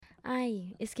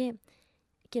Ay, es que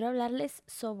quiero hablarles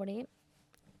sobre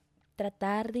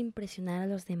tratar de impresionar a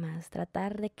los demás,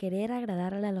 tratar de querer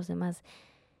agradarle a los demás.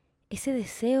 Ese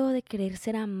deseo de querer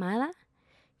ser amada,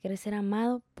 querer ser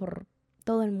amado por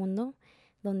todo el mundo,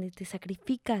 donde te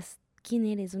sacrificas quién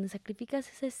eres, donde sacrificas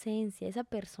esa esencia, esa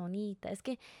personita. Es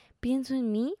que pienso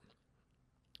en mí,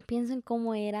 pienso en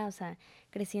cómo era, o sea,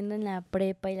 creciendo en la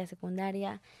prepa y la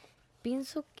secundaria.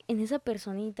 Pienso en esa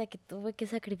personita que tuve que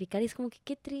sacrificar y es como que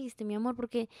qué triste, mi amor,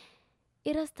 porque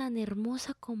eras tan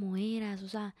hermosa como eras, o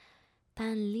sea,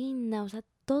 tan linda, o sea,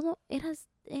 todo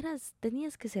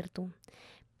tenías que ser tú.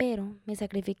 Pero me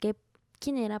sacrifiqué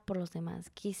quién era por los demás.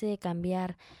 Quise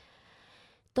cambiar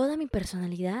toda mi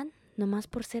personalidad nomás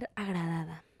por ser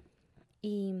agradada.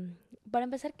 Y para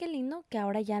empezar, qué lindo que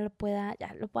ahora ya lo pueda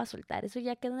soltar. Eso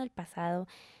ya quedó en el pasado.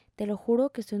 Te lo juro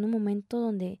que estoy en un momento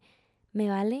donde me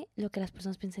vale lo que las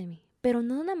personas piensen de mí. Pero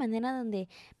no de una manera donde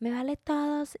me vale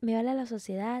todos, me vale la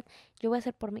sociedad, yo voy a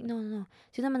hacer por mí. No, no, no.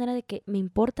 Es una manera de que me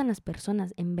importan las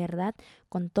personas. En verdad,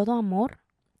 con todo amor,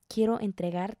 quiero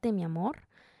entregarte mi amor.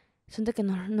 Siento que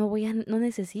no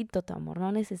necesito tu amor,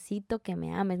 no necesito que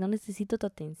me ames, no necesito tu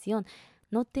atención.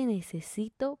 No te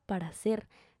necesito para ser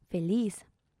feliz.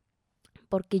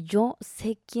 Porque yo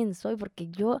sé quién soy, porque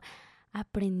yo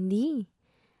aprendí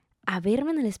a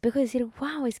verme en el espejo y decir,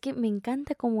 wow, es que me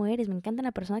encanta cómo eres, me encanta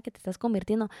la persona que te estás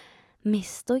convirtiendo, me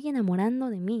estoy enamorando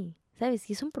de mí, ¿sabes?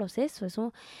 Y es un proceso,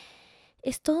 eso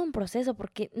es todo un proceso,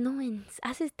 porque no,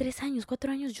 hace 3 años,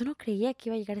 4 años, yo no creía que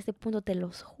iba a llegar a este punto, te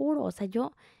los juro, o sea,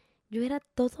 yo era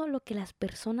todo lo que las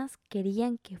personas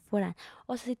querían que fuera.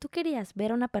 O sea, si tú querías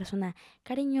ver a una persona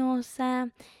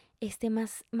cariñosa,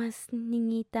 más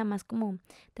niñita, más como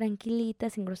tranquilita,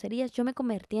 sin groserías, yo me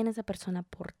convertía en esa persona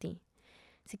por ti.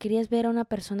 Si querías ver a una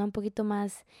persona un poquito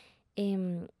más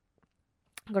em,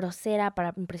 grosera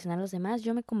para impresionar a los demás,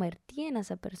 yo me convertí en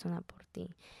esa persona por ti.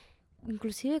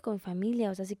 Inclusive con familia,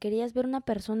 o sea, si querías ver una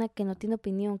persona que no tiene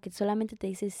opinión, que solamente te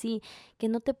dice sí, que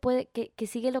no te puede, que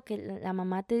sigue lo que la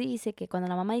mamá te dice, que cuando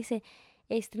la mamá dice,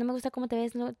 no me gusta cómo te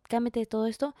ves, no, cámbiate de todo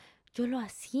esto, yo lo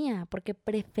hacía porque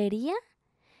prefería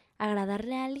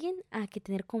agradarle a alguien a que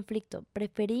tener conflicto.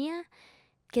 Prefería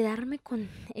quedarme con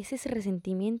ese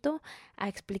resentimiento a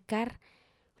explicar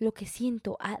lo que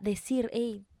siento, a decir,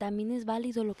 hey, también es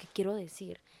válido lo que quiero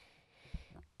decir.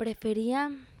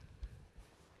 Prefería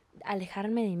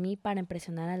alejarme de mí para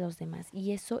impresionar a los demás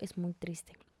y eso es muy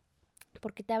triste.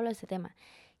 ¿Por qué te hablo de este tema?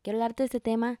 Quiero hablarte de este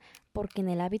tema porque en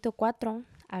el hábito 4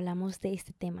 hablamos de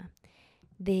este tema.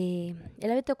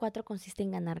 El hábito 4 consiste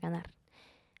en ganar, ganar.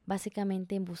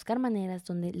 Básicamente en buscar maneras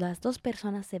donde las dos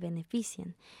personas se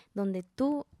beneficien, donde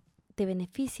tú te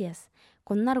beneficias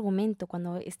con un argumento,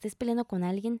 cuando estés peleando con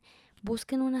alguien,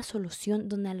 busquen una solución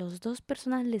donde a las dos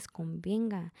personas les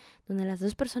convenga, donde las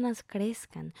dos personas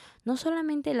crezcan. No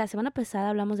solamente la semana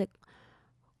pasada hablamos de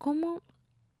cómo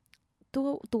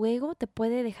tu ego te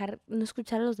puede dejar no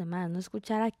escuchar a los demás, no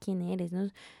escuchar a quién eres,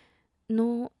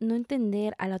 no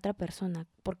entender a la otra persona,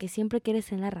 porque siempre quieres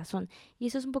tener la razón. Y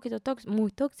eso es un poquito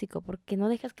muy tóxico, porque no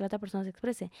dejas que la otra persona se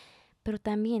exprese. Pero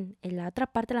también, en la otra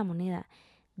parte de la moneda,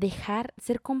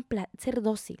 ser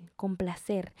dócil,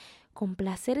 complacer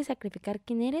y sacrificar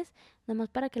quién eres, nada más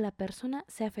para que la persona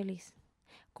sea feliz.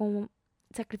 Como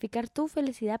sacrificar tu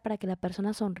felicidad para que la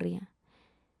persona sonría.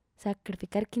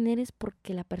 Sacrificar quién eres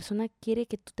porque la persona quiere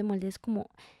que tú te moldees como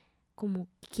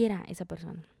quiera esa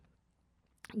persona.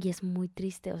 Y es muy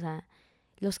triste, o sea,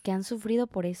 los que han sufrido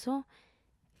por eso,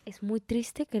 es muy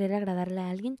triste querer agradarle a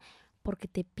alguien porque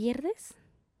te pierdes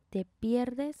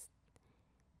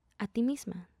a ti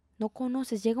misma. No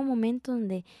conoces, llega un momento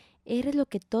donde eres lo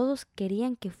que todos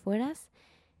querían que fueras,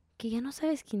 que ya no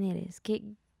sabes quién eres,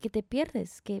 que te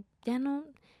pierdes, que ya no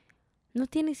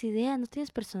tienes idea, no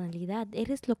tienes personalidad,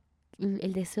 eres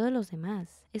el deseo de los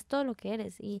demás, es todo lo que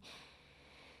eres y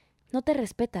no te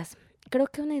respetas. Creo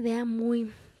que una idea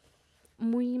muy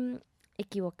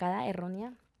equivocada,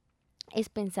 errónea, es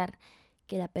pensar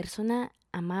que la persona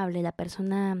amable, la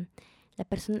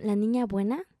niña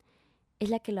buena, es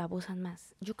la que lo abusan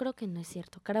más. Yo creo que no es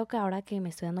cierto. Creo que ahora que me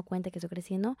estoy dando cuenta que estoy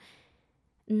creciendo,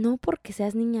 no porque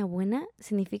seas niña buena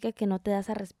significa que no te das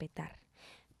a respetar.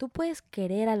 Tú puedes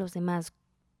querer a los demás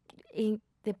y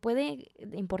te puede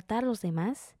importar a los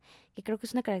demás, que creo que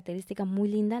es una característica muy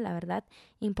linda, la verdad,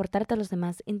 importarte a los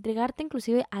demás, entregarte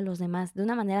inclusive a los demás de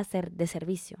una manera de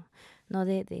servicio, no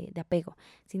de apego,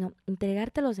 sino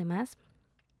entregarte a los demás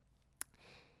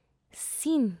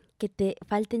sin que te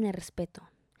falten el respeto,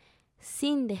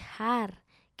 sin dejar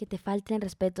que te falten el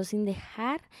respeto, sin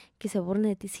dejar que se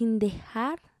burlen de ti, sin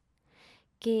dejar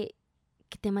que,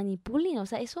 que te manipulen. O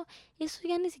sea, eso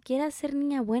ya ni siquiera es ser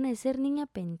niña buena, es ser niña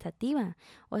pensativa.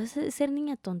 O sea, es ser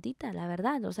niña tontita, la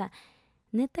verdad. O sea,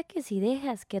 neta que si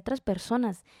dejas que otras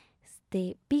personas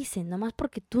te pisen, nomás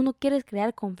porque tú no quieres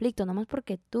crear conflicto, nomás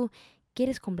porque tú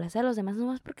quieres complacer a los demás,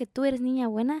 nomás porque tú eres niña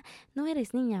buena, no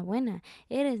eres niña buena,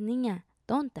 eres niña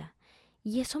tonta.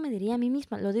 Y eso me diría a mí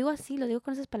misma. Lo digo así, lo digo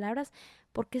con esas palabras,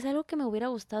 porque es algo que me hubiera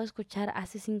gustado escuchar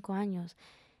hace 5 años.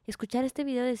 Escuchar este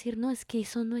video y decir, no, es que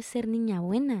eso no es ser niña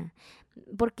buena.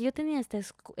 Porque yo tenía esta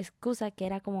excusa que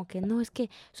era como que, no, es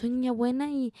que soy niña buena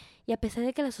y a pesar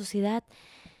de que la sociedad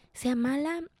sea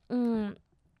mala,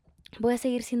 voy a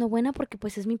seguir siendo buena porque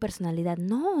pues es mi personalidad.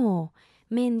 No,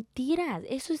 mentiras,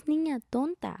 eso es niña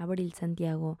tonta, Abril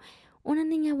Santiago. Una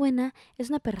niña buena es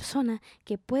una persona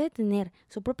que puede tener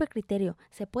su propio criterio,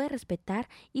 se puede respetar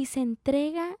y se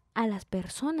entrega a las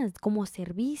personas como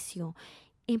servicio.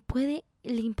 Y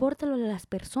le importa lo de las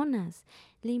personas,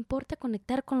 le importa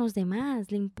conectar con los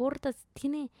demás, le importa,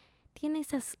 tiene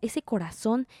ese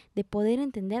corazón de poder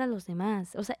entender a los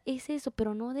demás. O sea, es eso,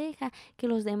 pero no deja que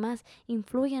los demás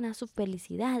influyan a su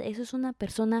felicidad. Eso es una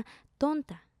persona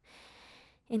tonta.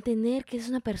 Entender que es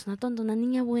una persona tonta, una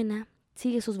niña buena,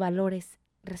 sigue sus valores,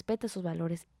 respeta sus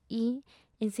valores y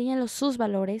enséñalos sus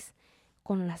valores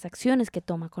con las acciones que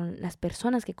toma, con las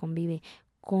personas que convive,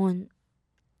 con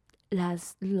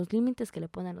los límites que le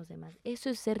pone a los demás. Eso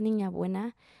es ser niña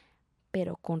buena,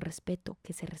 pero con respeto,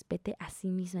 que se respete a sí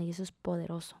misma y eso es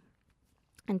poderoso.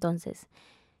 Entonces,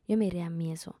 yo me diría a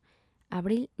mí eso.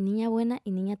 Abril, niña buena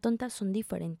y niña tonta son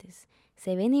diferentes.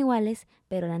 Se ven iguales,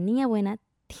 pero la niña buena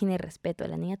tiene respeto.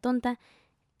 La niña tonta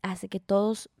hace que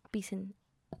todos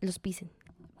los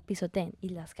pisoteen y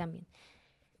las cambien.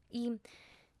 Y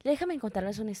déjame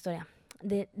contarles una historia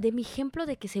de mi ejemplo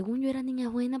de que según yo era niña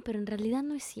buena, pero en realidad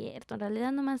no es cierto. En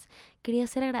realidad nomás quería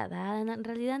ser agradada. En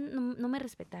realidad no me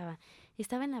respetaba.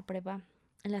 Estaba en la prepa,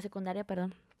 en la secundaria,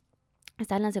 perdón.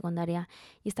 Estaba en la secundaria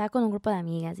y estaba con un grupo de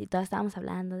amigas y todas estábamos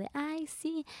hablando de, ay,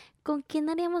 sí, ¿con quién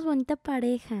haríamos bonita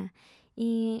pareja?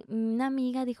 Y una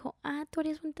amiga dijo, tú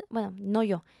harías bonita, bueno, no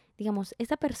yo, digamos,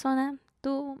 esta persona,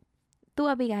 tú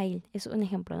Abigail, es un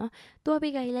ejemplo, ¿no? Tú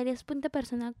Abigail harías bonita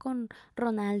persona con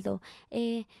Ronaldo,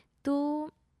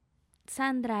 tú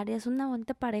Sandra harías una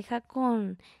bonita pareja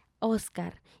con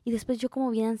Oscar. Y después yo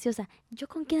como bien ansiosa, ¿yo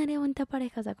con quién haría bonita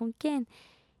pareja? O sea, ¿con quién?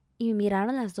 Y me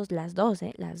miraron las dos, las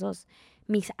dos.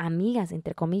 Mis amigas,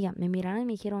 entre comillas, me miraron y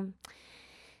me dijeron,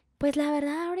 pues la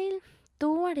verdad, Abril,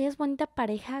 tú harías bonita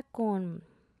pareja con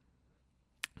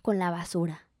la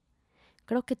basura.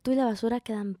 Creo que tú y la basura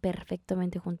quedan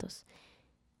perfectamente juntos.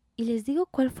 Y les digo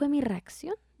cuál fue mi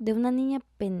reacción de una niña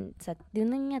de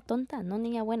una niña tonta, no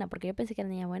niña buena, porque yo pensé que era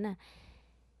niña buena.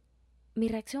 Mi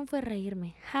reacción fue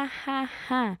reírme. Ja, ja,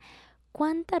 ja.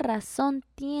 ¿Cuánta razón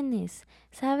tienes?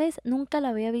 ¿Sabes? Nunca la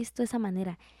había visto de esa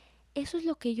manera. Eso es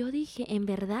lo que yo dije, en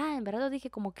verdad lo dije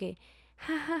como que,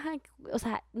 ja, ja, ja, o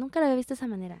sea, nunca lo había visto de esa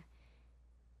manera.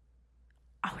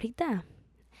 Ahorita,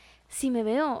 si me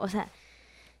veo, o sea,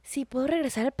 si puedo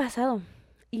regresar al pasado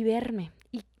y verme,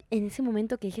 y en ese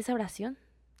momento que dije esa oración,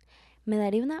 me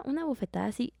daría una bofetada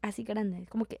así grande,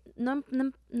 como que no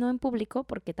en público,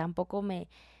 porque tampoco me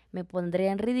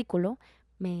pondría en ridículo,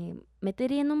 me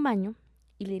metería en un baño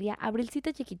y le diría,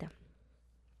 Abrilcita chiquita,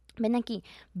 ven aquí,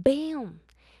 veo.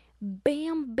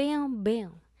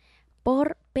 Veo.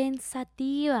 Por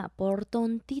pensativa, por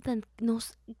tontita.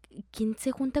 ¿Quién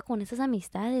se junta con esas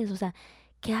amistades? O sea,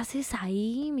 ¿qué haces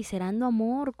ahí miserando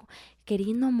amor,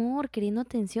 queriendo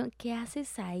atención? ¿Qué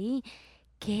haces ahí?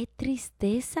 Qué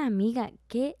tristeza, amiga,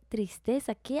 qué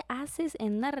tristeza. ¿Qué haces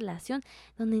en una relación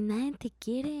donde nadie te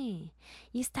quiere?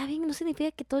 Y está bien, no significa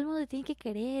que todo el mundo te tiene que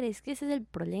querer, es que ese es el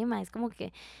problema, es como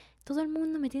que todo el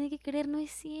mundo me tiene que querer, no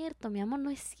es cierto, mi amor, no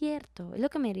es cierto. Es lo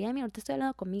que me diría mi ahorita estoy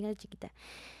hablando conmigo de chiquita.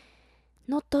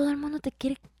 No todo el mundo te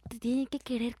quiere, te tiene que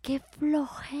querer, qué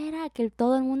flojera que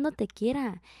todo el mundo te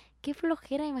quiera. Qué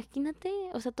flojera, imagínate,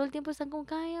 o sea, todo el tiempo están como,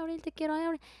 ay, Abril, te quiero, ay,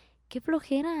 Abril. Qué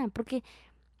flojera,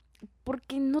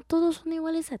 porque no todos son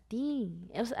iguales a ti.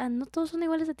 O sea, no todos son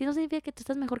iguales a ti. No significa que tú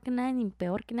estás mejor que nadie ni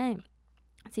peor que nadie.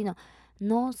 Sino,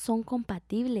 no son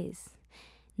compatibles.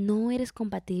 No eres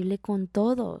compatible con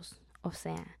todos. O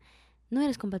sea, no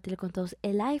eres compatible con todos.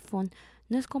 El iPhone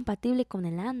no es compatible con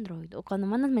el Android. O cuando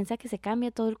mandas mensajes se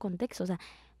cambia todo el contexto. O sea,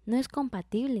 no es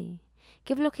compatible.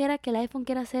 Qué flojera que el iPhone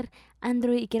quiera hacer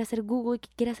Android y quiera hacer Google y que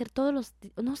quiera hacer todos los...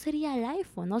 No sería el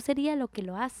iPhone, no sería lo que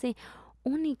lo hace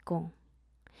único.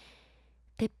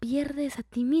 Te pierdes a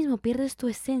ti mismo, pierdes tu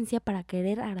esencia para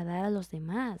querer agradar a los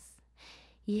demás.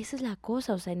 Y esa es la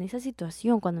cosa, o sea, en esa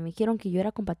situación, cuando me dijeron que yo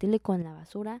era compatible con la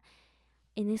basura,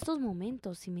 en estos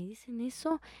momentos, si me dicen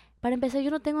eso, Para empezar,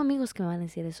 yo no tengo amigos que me van a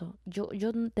decir eso. Yo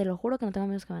te lo juro que no tengo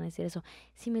amigos que me van a decir eso.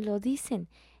 Si me lo dicen,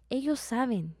 ellos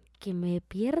saben que me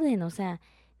pierden, o sea,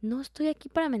 no estoy aquí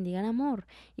para mendigar amor.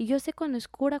 Y yo sé cuando es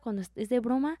cura, cuando es de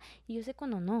broma, y yo sé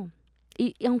cuando no.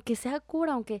 Y aunque sea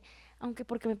cura, aunque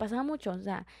porque me pasaba mucho, o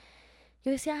sea,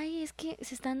 yo decía, ay, es que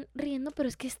se están riendo, pero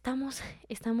es que estamos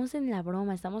en la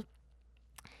broma, estamos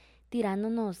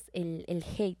tirándonos el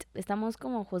hate, estamos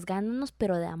como juzgándonos,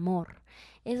 pero de amor.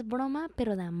 Es broma,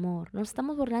 pero de amor. Nos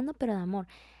estamos burlando, pero de amor.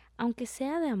 Aunque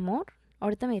sea de amor,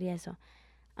 ahorita me diría eso,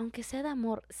 aunque sea de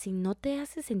amor, si no te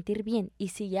hace sentir bien y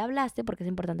si ya hablaste, porque es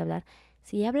importante hablar,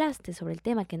 si ya hablaste sobre el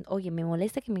tema, que oye, me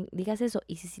molesta que me digas eso,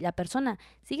 y si la persona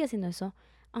sigue haciendo eso,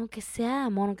 aunque sea de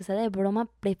amor, aunque sea de broma,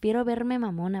 prefiero verme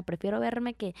mamona, prefiero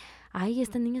verme que, ay,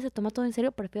 esta niña se toma todo en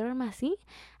serio, prefiero verme así,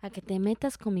 a que te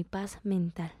metas con mi paz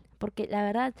mental. Porque la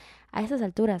verdad, a esas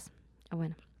alturas,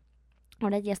 bueno,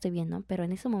 ahora ya estoy bien, ¿no? Pero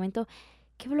en ese momento,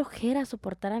 qué flojera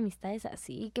soportar amistades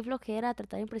así, qué flojera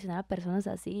tratar de impresionar a personas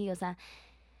así, o sea,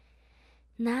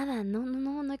 nada,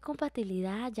 no hay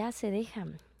compatibilidad, ya se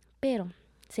dejan. Pero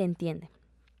se entiende.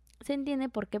 Se entiende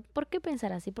por qué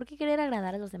pensar así, por qué querer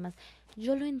agradar a los demás.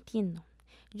 Yo lo entiendo.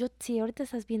 Si ahorita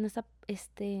estás viendo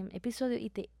este episodio y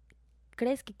te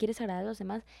crees que quieres agradar a los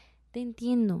demás, te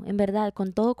entiendo, en verdad,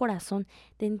 con todo corazón,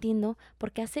 te entiendo,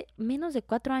 porque hace menos de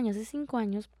 4 años, de 5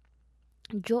 años,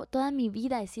 yo toda mi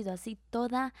vida he sido así,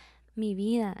 toda mi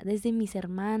vida, desde mis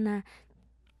hermanas,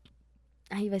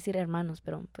 ay, iba a decir hermanos,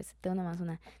 pero pues tengo nada más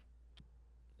una,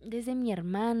 desde mi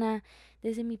hermana,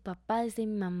 desde mi papá, desde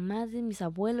mi mamá, desde mis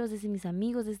abuelos, desde mis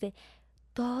amigos, desde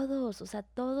todos, o sea,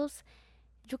 todos,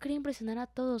 yo quería impresionar a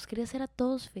todos, quería hacer a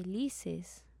todos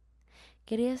felices.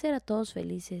 Quería hacer a todos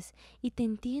felices. Y te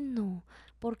entiendo.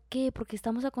 ¿Por qué? Porque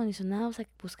estamos acondicionados a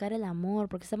buscar el amor,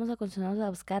 porque estamos acondicionados a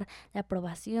buscar la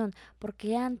aprobación,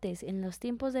 porque antes, en los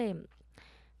tiempos de,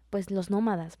 pues, los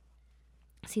nómadas,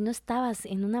 si no estabas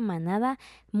en una manada,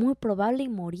 muy probable y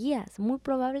morías, muy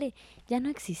probable ya no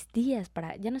existías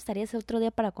ya no estarías otro día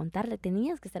para contarle,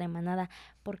 tenías que estar en manada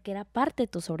porque era parte de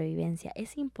tu sobrevivencia.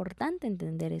 Es importante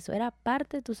entender eso, era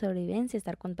parte de tu sobrevivencia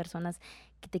estar con personas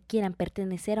que te quieran,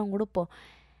 pertenecer a un grupo,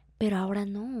 pero ahora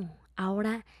no,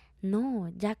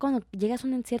 ya cuando llegas a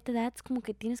una cierta edad es como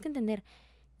que tienes que entender,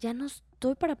 ya no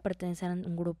estoy para pertenecer a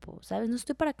un grupo, ¿sabes? No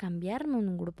estoy para cambiarme en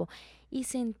un grupo. Y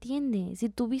se entiende, si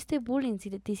tuviste bullying,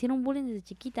 si te hicieron bullying desde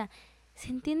chiquita, se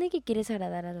entiende que quieres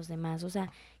agradar a los demás, o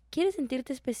sea, quieres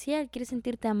sentirte especial, quieres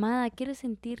sentirte amada, quieres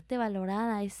sentirte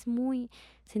valorada,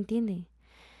 se entiende.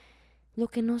 Lo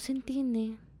que no se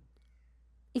entiende,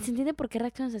 y se entiende por qué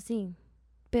reaccionas así,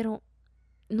 pero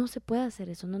no se puede hacer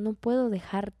eso, no puedo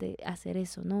dejarte hacer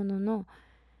eso, no.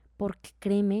 Porque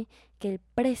créeme que el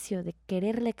precio de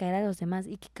quererle caer a los demás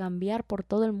y que cambiar por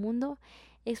todo el mundo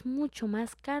es mucho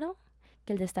más caro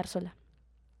que el de estar sola.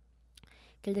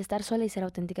 Que el de estar sola y ser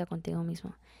auténtica contigo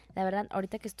mismo. La verdad,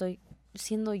 ahorita que estoy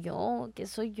siendo yo, que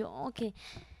soy yo, que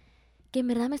en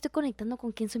verdad me estoy conectando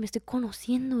con quién soy, me estoy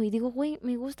conociendo y digo, güey,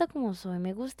 me gusta como soy,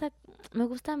 me gusta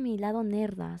mi lado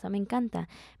nerda, o sea, me encanta.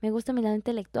 Me gusta mi lado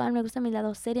intelectual, me gusta mi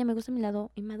lado seria, me gusta mi lado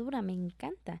inmadura, me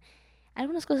encanta.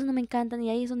 Algunas cosas no me encantan y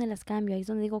ahí es donde las cambio, ahí es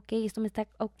donde digo, ok, esto me está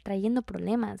trayendo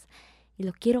problemas y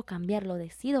lo quiero cambiar, lo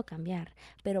decido cambiar,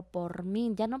 pero por mí,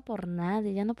 ya no por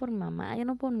nadie, ya no por mi mamá, ya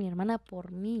no por mi hermana,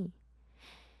 por mí.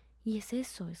 Y es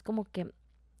eso, es como que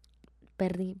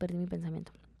perdí mi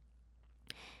pensamiento.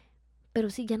 Pero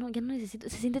sí, ya no necesito,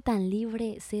 se siente tan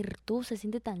libre ser tú, se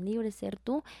siente tan libre ser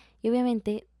tú y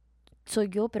obviamente soy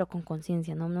yo, pero con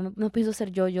conciencia, no pienso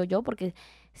ser yo, porque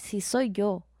si soy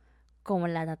yo, como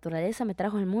la naturaleza me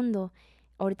trajo al mundo,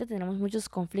 ahorita tenemos muchos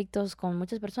conflictos con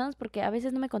muchas personas porque a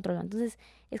veces no me controlo. Entonces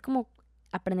es como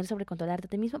aprender sobre controlarte a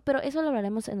ti mismo, pero eso lo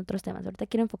hablaremos en otros temas. Ahorita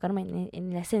quiero enfocarme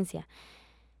en la esencia.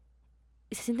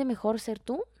 Se siente mejor ser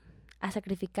tú a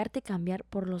sacrificarte y cambiar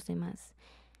por los demás.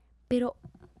 Pero,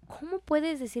 ¿cómo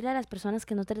puedes decirle a las personas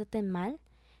que no te traten mal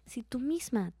si tú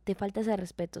misma te faltas de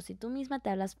respeto, si tú misma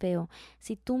te hablas feo,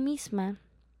 si tú misma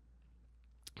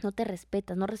no te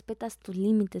respetas, no respetas tus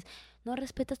límites, no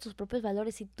respetas tus propios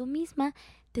valores, si tú misma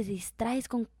te distraes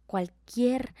con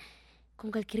cualquier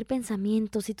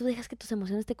pensamiento, si tú dejas que tus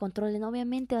emociones te controlen,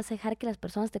 obviamente vas a dejar que las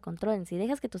personas te controlen. Si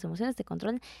dejas que tus emociones te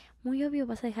controlen, muy obvio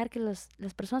vas a dejar que las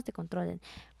personas te controlen.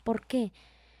 ¿Por qué?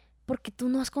 Porque tú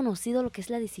no has conocido lo que es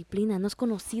la disciplina, no has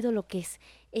conocido lo que es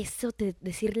eso de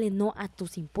decirle no a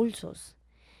tus impulsos.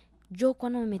 Yo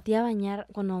cuando me metía a bañar,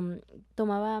 cuando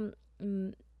tomaba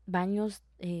baños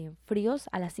fríos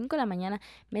a las 5 de la mañana,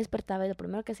 me despertaba y lo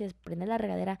primero que hacía es prender la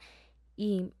regadera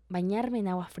y bañarme en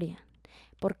agua fría.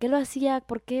 ¿Por qué lo hacía?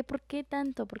 ¿Por qué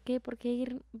tanto? ¿Por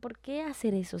qué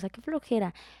hacer eso? O sea, qué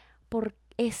flojera. por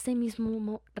ese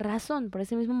mismo razón, por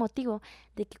ese mismo motivo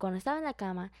de que cuando estaba en la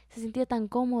cama se sentía tan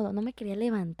cómodo, no me quería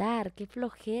levantar, qué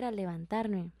flojera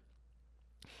levantarme.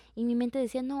 Y mi mente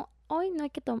decía, no, hoy no hay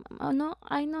que tomar, no,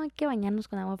 ay, no hay que bañarnos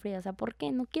con agua fría, o sea, ¿por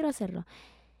qué? No quiero hacerlo.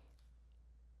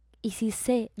 Y si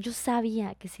yo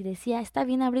sabía que si decía, está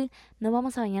bien, Abril, no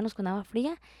vamos a bañarnos con agua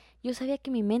fría, yo sabía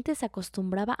que mi mente se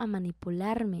acostumbraba a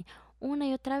manipularme una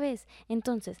y otra vez.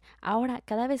 Entonces, ahora,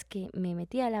 cada vez que me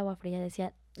metía al agua fría,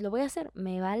 decía, lo voy a hacer,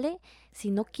 me vale si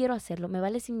no quiero hacerlo, me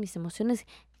vale si mis emociones,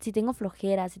 si tengo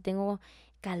flojera, si tengo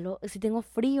calor, si tengo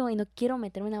frío y no quiero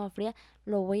meterme en agua fría,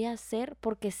 lo voy a hacer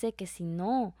porque sé que si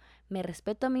no me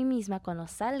respeto a mí misma cuando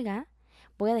salga,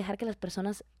 voy a dejar que las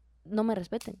personas no me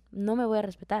respeten, no me voy a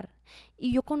respetar.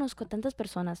 Y yo conozco tantas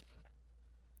personas,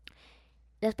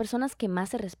 las personas que más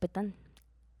se respetan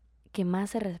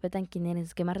quién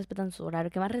eres, que más respetan su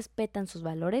horario, que más respetan sus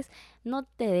valores, no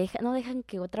dejan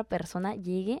que otra persona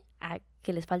llegue a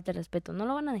que les falte el respeto, no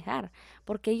lo van a dejar,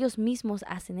 porque ellos mismos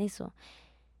hacen eso.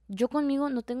 Yo conmigo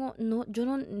yo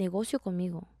no negocio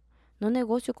conmigo,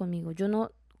 yo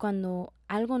no, cuando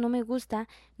algo no me gusta,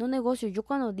 no negocio, yo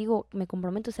cuando digo me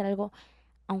comprometo a hacer algo,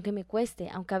 aunque me cueste,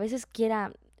 aunque a veces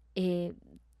quiera eh,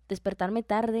 despertarme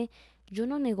tarde, yo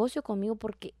no negocio conmigo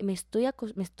porque me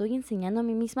estoy enseñando a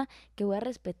mí misma que voy a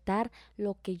respetar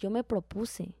lo que yo me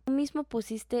propuse. Tú mismo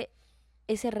pusiste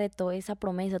ese reto, esa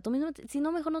promesa. Tú mismo, si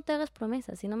no, mejor no te hagas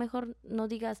promesas, si no, mejor no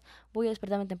digas voy a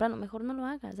despertarme temprano, mejor no lo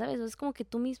hagas, ¿sabes? Es como que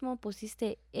tú mismo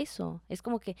pusiste eso, es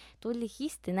como que tú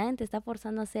elegiste, nadie te está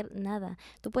forzando a hacer nada.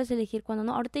 Tú puedes elegir cuando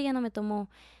no, ahorita ya no me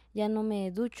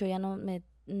ducho, ya no me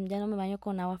baño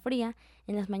con agua fría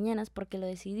en las mañanas porque lo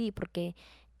decidí, porque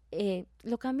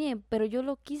lo cambié, pero yo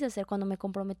lo quise hacer cuando me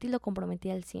comprometí, lo comprometí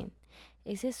al 100.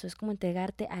 Es eso, es como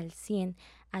entregarte al 100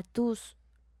 a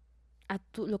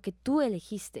lo que tú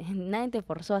elegiste. Nadie te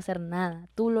forzó a hacer nada,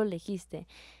 tú lo elegiste.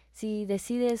 Si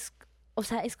decides, o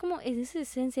sea, es como, en esa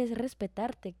esencia es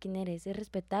respetarte quién eres, es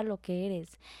respetar lo que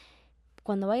eres.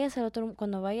 Cuando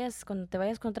te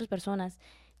vayas con otras personas,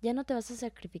 ya no te vas a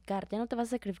sacrificar, ya no te vas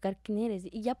a sacrificar quién eres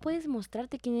y ya puedes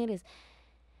mostrarte quién eres.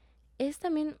 Es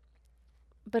también,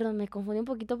 perdón, me confundí un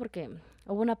poquito porque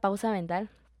hubo una pausa mental,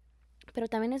 pero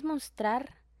también es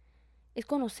mostrar, es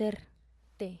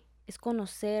conocerte, es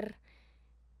conocer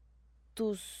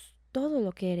todo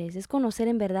lo que eres, es conocer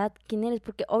en verdad quién eres,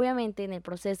 porque obviamente en el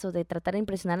proceso de tratar de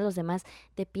impresionar a los demás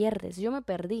te pierdes. Yo me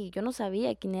perdí, yo no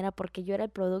sabía quién era porque yo era el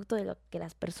producto de lo que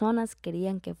las personas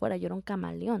querían que fuera, yo era un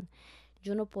camaleón,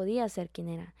 yo no podía ser quien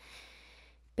era.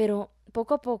 Pero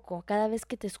poco a poco, cada vez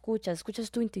que te escuchas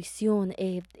tu intuición,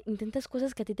 intentas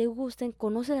cosas que a ti te gusten,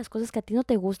 conoces las cosas que a ti no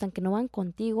te gustan, que no van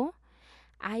contigo,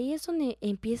 ahí es donde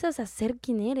empiezas a ser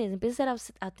quien eres, empiezas a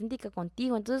ser auténtica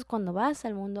contigo. Entonces, cuando vas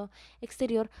al mundo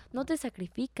exterior, no te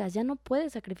sacrificas, ya no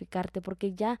puedes sacrificarte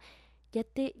porque ya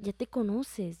te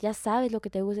conoces, ya sabes lo que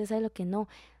te gusta, ya sabes lo que no.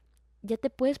 Ya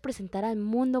te puedes presentar al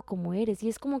mundo como eres. Y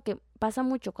es como que pasa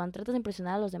mucho cuando tratas de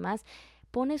impresionar a los demás.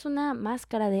 Pones una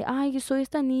máscara de, ay, yo soy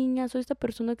esta niña, soy esta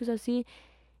persona que es así.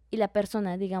 Y la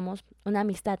persona, digamos, una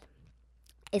amistad,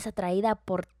 es atraída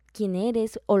por quién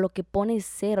eres o lo que pones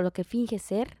ser o lo que finges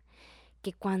ser,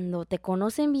 que cuando te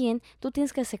conocen bien, tú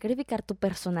tienes que sacrificar tu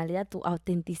personalidad, tu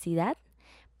autenticidad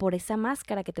por esa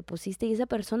máscara que te pusiste y esa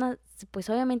persona pues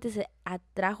obviamente se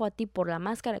atrajo a ti por la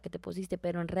máscara que te pusiste,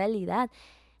 pero en realidad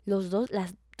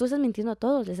tú estás mintiendo a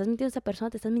todos, le estás mintiendo a esa persona,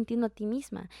 te estás mintiendo a ti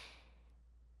misma.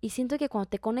 Y siento que cuando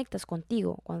te conectas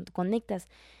contigo, cuando te conectas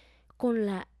con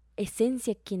la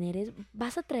esencia quien eres,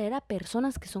 vas a atraer a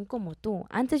personas que son como tú.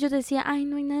 Antes yo decía, ay,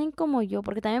 no hay nadie como yo,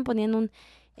 porque también me ponía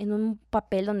en un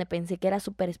papel donde pensé que era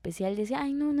súper especial y decía,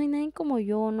 ay, no, no hay nadie como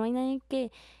yo, no hay nadie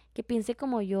que piense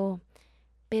como yo.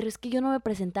 Pero es que yo no me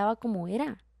presentaba como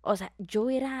era. O sea, yo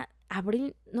era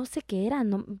Abril, no sé qué era,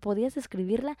 no podías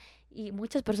describirla y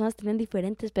muchas personas tenían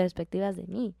diferentes perspectivas de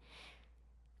mí.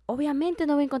 Obviamente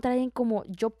no voy a encontrar a alguien como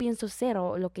yo pienso ser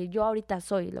o lo que yo ahorita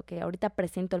soy, lo que ahorita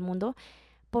presento al mundo,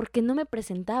 porque no me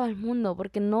presentaba al mundo,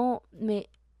 porque no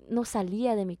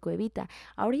salía de mi cuevita.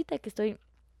 Ahorita que estoy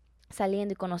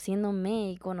saliendo y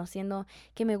conociéndome y conociendo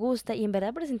qué me gusta y en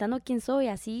verdad presentando quién soy,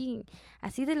 así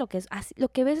de lo que es, así, lo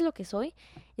que ves lo que soy,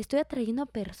 estoy atrayendo a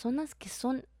personas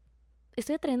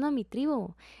estoy atrayendo a mi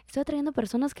tribu, estoy atrayendo a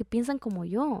personas que piensan como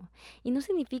yo. Y no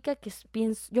significa que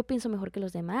yo pienso mejor que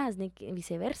los demás, ni que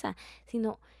viceversa,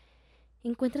 sino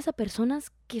encuentras a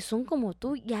personas que son como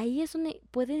tú y ahí es donde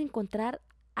puedes encontrar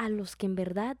a los que en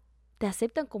verdad te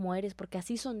aceptan como eres, porque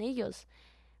así son ellos.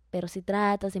 Pero si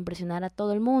tratas de impresionar a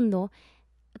todo el mundo,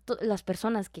 las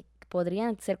personas que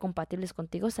podrían ser compatibles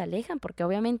contigo se alejan, porque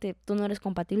obviamente tú no eres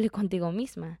compatible contigo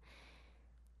misma.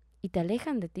 Y te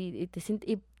alejan de ti.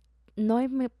 Y no hay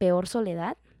peor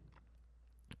soledad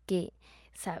que,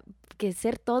 que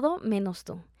ser todo menos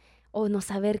tú. O no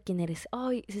saber quién eres.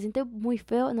 Ay, se siente muy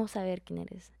feo no saber quién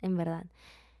eres, en verdad.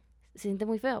 Se siente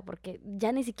muy feo porque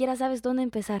ya ni siquiera sabes dónde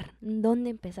empezar. Dónde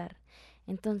empezar.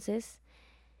 Entonces,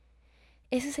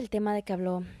 ese es el tema de que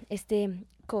habló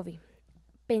Kobe.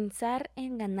 Pensar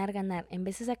en ganar, ganar, en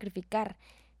vez de sacrificar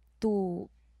tu,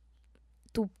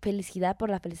 tu felicidad por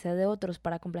la felicidad de otros,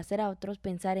 para complacer a otros,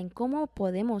 pensar en cómo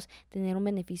podemos tener un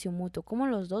beneficio mutuo, cómo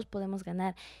los dos podemos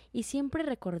ganar. Y siempre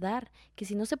recordar que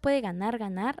si no se puede ganar,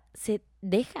 ganar, se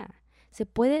deja. Se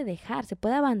puede dejar, se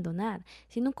puede abandonar.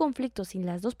 Si en un conflicto, si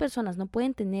las dos personas no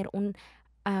pueden tener un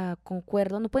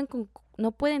concuerdo,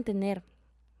 no pueden tener,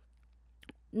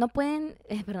 no pueden,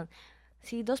 perdón,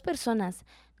 si dos personas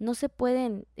no se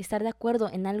pueden estar de acuerdo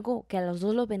en algo que a los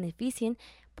dos los beneficien,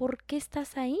 ¿por qué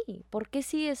estás ahí? ¿Por qué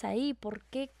sigues ahí? ¿Por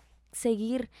qué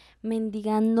seguir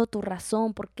mendigando tu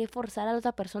razón? ¿Por qué forzar a la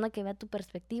otra persona que vea tu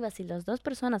perspectiva? Si las dos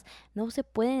personas no se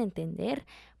pueden entender,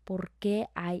 ¿por qué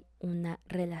hay una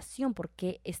relación? ¿Por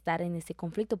qué estar en ese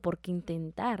conflicto? ¿Por qué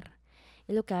intentar?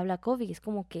 Es lo que habla Kobe, es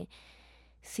como que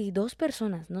si dos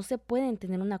personas no se pueden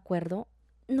tener un acuerdo,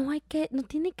 no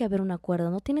tiene que haber un acuerdo,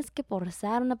 no tienes que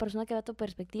forzar a una persona que vea tu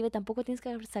perspectiva y tampoco tienes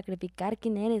que sacrificar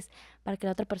quién eres para que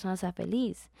la otra persona sea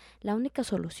feliz. La única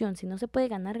solución, si no se puede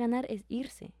ganar, ganar, es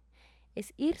irse.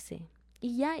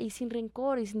 Y ya, y sin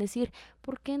rencor, y sin decir,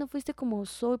 ¿por qué no fuiste como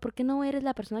soy? ¿Por qué no eres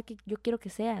la persona que yo quiero que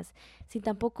seas? Sin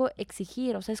tampoco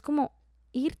exigir, o sea, es como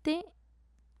irte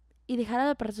y dejar a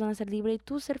la persona ser libre y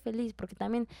tú ser feliz, porque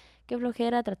también qué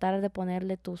flojera tratar de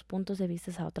ponerle tus puntos de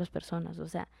vista a otras personas, o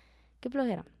sea, qué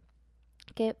flojera,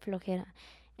 qué flojera.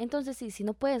 Entonces, sí, si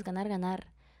no puedes ganar, ganar,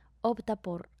 opta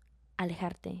por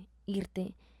alejarte,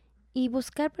 irte y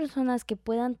buscar personas que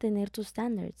puedan tener tus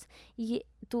standards y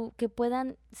que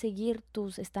puedan seguir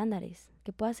tus estándares,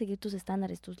 que puedas seguir tus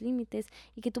estándares, tus límites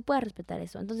y que tú puedas respetar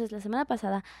eso. Entonces, la semana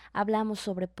pasada hablamos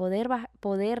sobre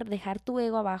poder dejar tu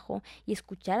ego abajo y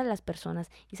escuchar a las personas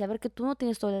y saber que tú no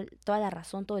tienes toda la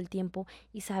razón todo el tiempo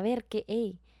y saber que,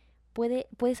 hey,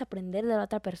 puedes aprender de la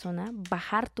otra persona,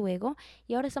 bajar tu ego.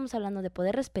 Y ahora estamos hablando de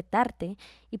poder respetarte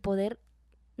y poder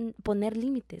poner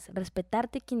límites,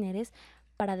 respetarte quién eres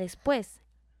para después,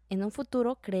 en un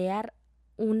futuro, crear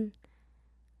un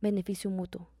beneficio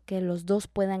mutuo, que los dos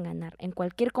puedan ganar. En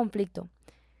cualquier conflicto,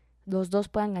 los dos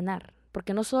puedan ganar.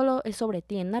 Porque no solo es sobre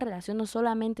ti, en una relación no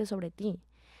solamente es sobre ti,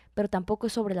 pero tampoco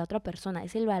es sobre la otra persona.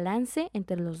 Es el balance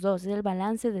entre los dos, es el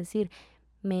balance de decir,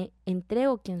 me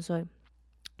entrego quien soy.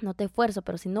 No te esfuerzo,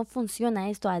 pero si no funciona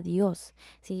esto, adiós.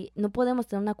 Si no podemos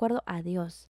tener un acuerdo,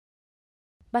 adiós.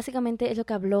 Básicamente es lo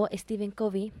que habló Stephen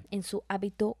Covey en su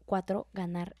Hábito 4,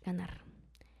 ganar, ganar.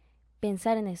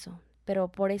 Pensar en eso, pero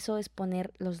por eso es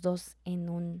poner los dos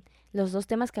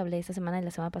temas que hablé esta semana y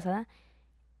la semana pasada,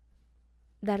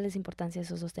 darles importancia a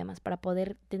esos dos temas para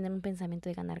poder tener un pensamiento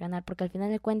de ganar, ganar, porque al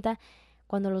final de cuentas,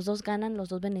 cuando los dos ganan, los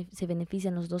dos se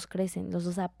benefician, los dos crecen, los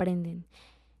dos aprenden,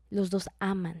 los dos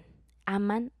aman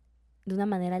de una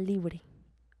manera libre.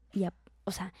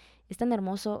 O sea, es tan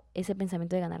hermoso ese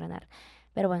pensamiento de ganar, ganar.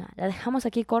 Pero bueno, la dejamos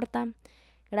aquí corta.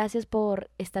 Gracias por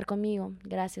estar conmigo,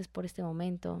 gracias por este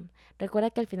momento.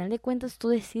 Recuerda que al final de cuentas tú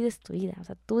decides tu vida, o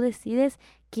sea, tú decides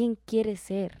quién quieres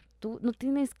ser. Tú no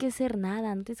tienes que ser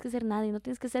nada, no tienes que ser nadie, no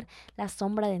tienes que ser la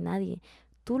sombra de nadie.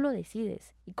 Tú lo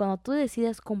decides. Y cuando tú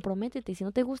decidas, comprométete. Y si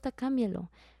no te gusta, cámbialo.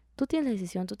 Tú tienes la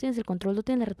decisión, tú tienes el control, tú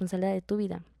tienes la responsabilidad de tu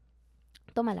vida.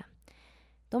 Tómala.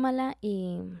 Tómala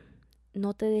y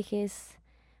no te dejes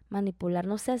manipular.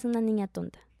 No seas una niña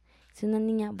tonta. Sé una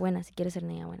niña buena si quieres ser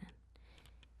niña buena.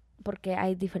 Porque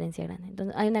hay diferencia grande.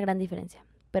 Entonces, hay una gran diferencia.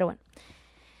 Pero bueno,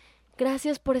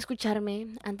 gracias por escucharme.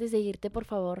 Antes de irte, por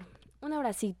favor, un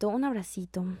abracito, un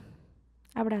abracito.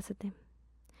 Abrázate.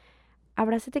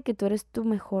 Abrázate que tú eres tu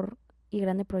mejor y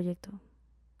grande proyecto.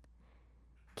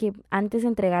 Que antes de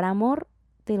entregar amor,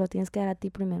 te lo tienes que dar a ti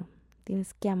primero.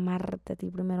 Tienes que amarte a ti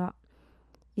primero.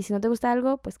 Y si no te gusta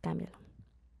algo, pues cámbialo.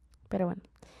 Pero bueno,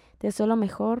 te deseo lo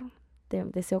mejor. Te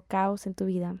deseo caos en tu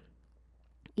vida.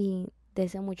 Y te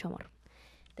deseo mucho amor.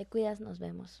 Te cuidas, nos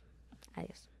vemos.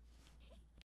 Adiós.